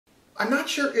I'm not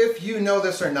sure if you know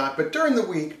this or not, but during the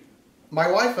week, my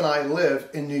wife and I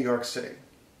live in New York City.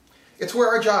 It's where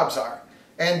our jobs are.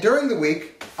 And during the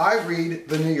week, I read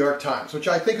the New York Times, which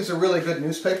I think is a really good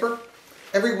newspaper.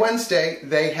 Every Wednesday,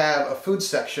 they have a food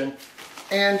section.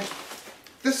 And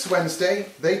this Wednesday,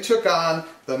 they took on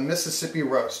the Mississippi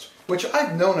roast, which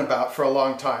I've known about for a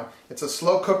long time. It's a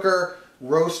slow cooker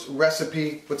roast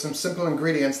recipe with some simple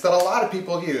ingredients that a lot of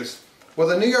people use. Well,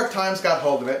 the New York Times got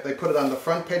hold of it. They put it on the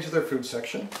front page of their food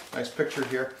section. Nice picture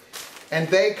here. And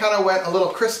they kind of went a little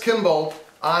Chris Kimball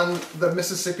on the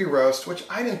Mississippi roast, which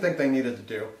I didn't think they needed to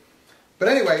do. But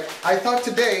anyway, I thought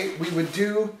today we would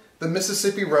do the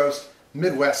Mississippi roast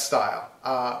Midwest style.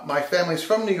 My family's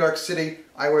from New York City.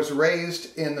 I was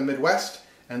raised in the Midwest,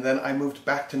 and then I moved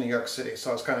back to New York City.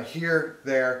 So I was kind of here,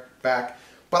 there, back.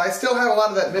 But I still have a lot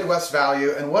of that Midwest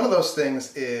value, and one of those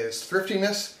things is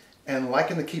thriftiness and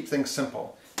liking to keep things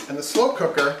simple. And the slow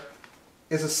cooker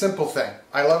is a simple thing.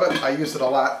 I love it. I use it a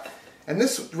lot. And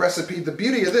this recipe, the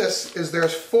beauty of this is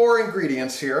there's 4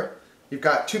 ingredients here. You've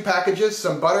got 2 packages,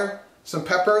 some butter, some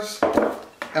peppers,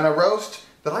 and a roast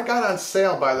that I got on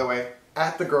sale, by the way,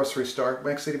 at the grocery store.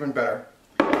 Makes it even better.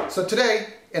 So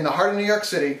today, in the heart of New York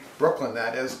City, Brooklyn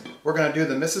that is, we're going to do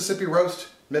the Mississippi roast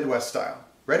Midwest style.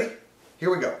 Ready?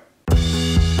 Here we go.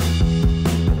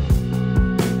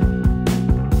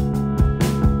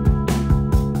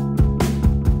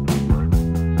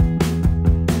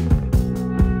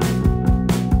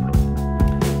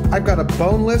 I've got a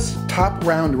boneless top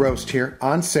round roast here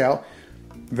on sale.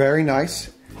 Very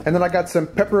nice. And then I got some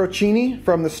pepperoncini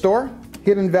from the store,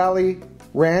 Hidden Valley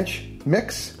Ranch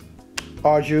mix,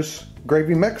 Au Jus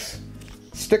Gravy mix,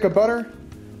 stick of butter,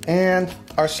 and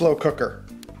our slow cooker.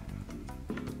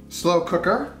 Slow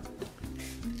cooker,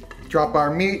 drop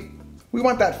our meat. We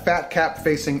want that fat cap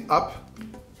facing up.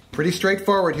 Pretty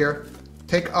straightforward here.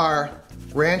 Take our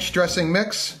ranch dressing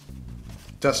mix,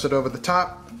 dust it over the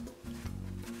top.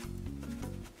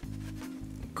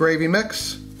 Gravy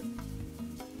mix,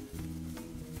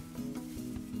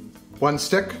 1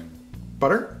 stick,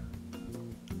 butter,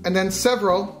 and then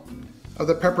several of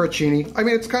the pepperoncini. I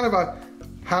mean, it's kind of a,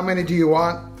 how many do you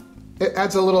want? It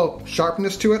adds a little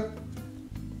sharpness to it.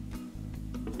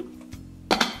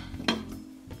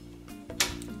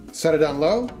 Set it on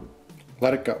low,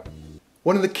 let it go.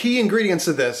 One of the key ingredients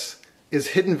of this is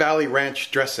Hidden Valley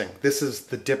Ranch dressing. This is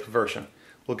the dip version.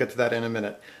 We'll get to that in a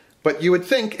minute. But you would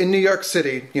think in New York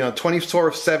City, you know,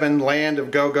 24/7 land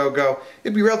of go, go, go,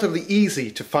 it'd be relatively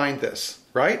easy to find this,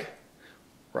 right?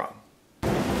 Wrong.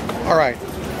 All right,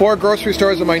 4 grocery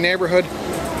stores in my neighborhood,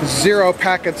 0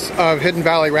 packets of Hidden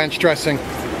Valley Ranch dressing.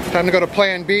 Time to go to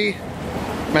Plan B,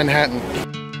 Manhattan.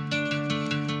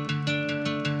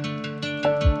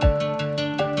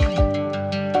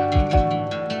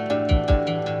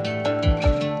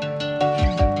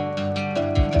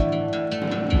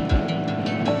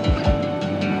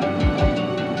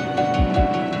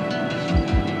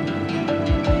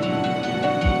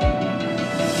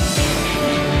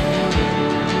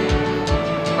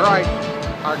 Alright,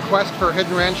 our quest for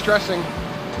hidden ranch dressing.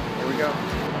 Here we go.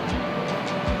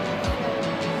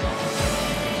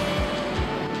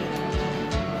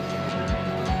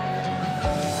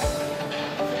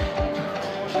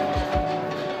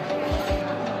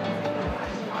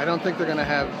 I don't think they're going to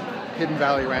have Hidden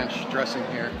Valley Ranch dressing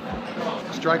here.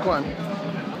 Strike one.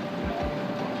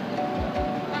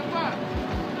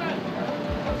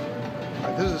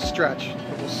 Alright, this is a stretch,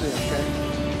 but we'll see, okay?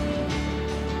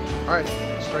 Alright,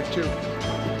 strike 2.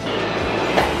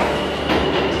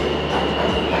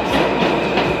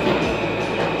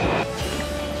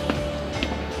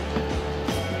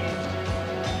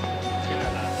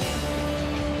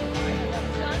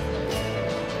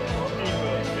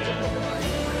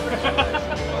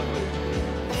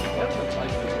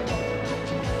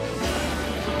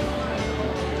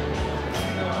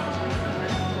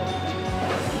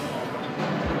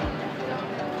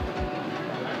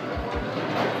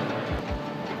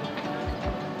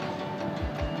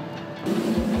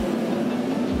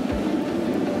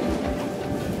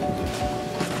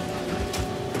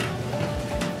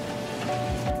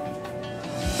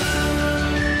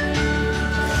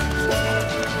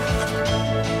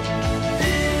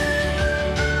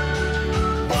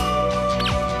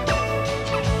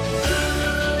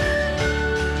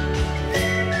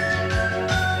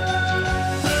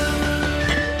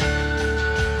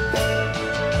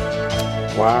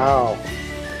 Wow.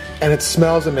 And it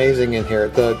smells amazing in here.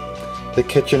 The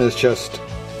kitchen is just,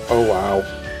 oh wow.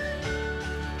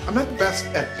 I'm not the best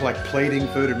at like plating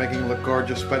food and making it look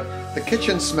gorgeous, but the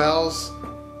kitchen smells,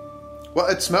 well,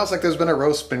 it smells like there's been a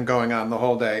roast been going on the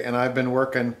whole day, and I've been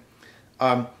working.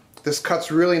 This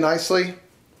cuts really nicely.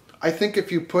 I think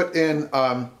if you put in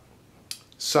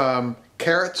some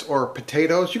carrots or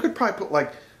potatoes, you could probably put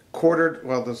like quartered,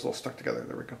 well, this is a little stuck together.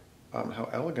 There we go. How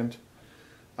elegant.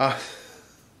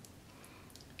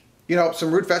 You know,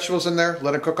 some root vegetables in there,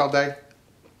 let it cook all day.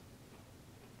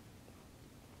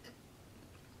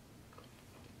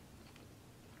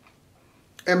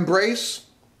 Embrace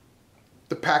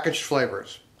the packaged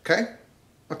flavors, okay?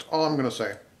 That's all I'm going to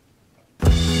say.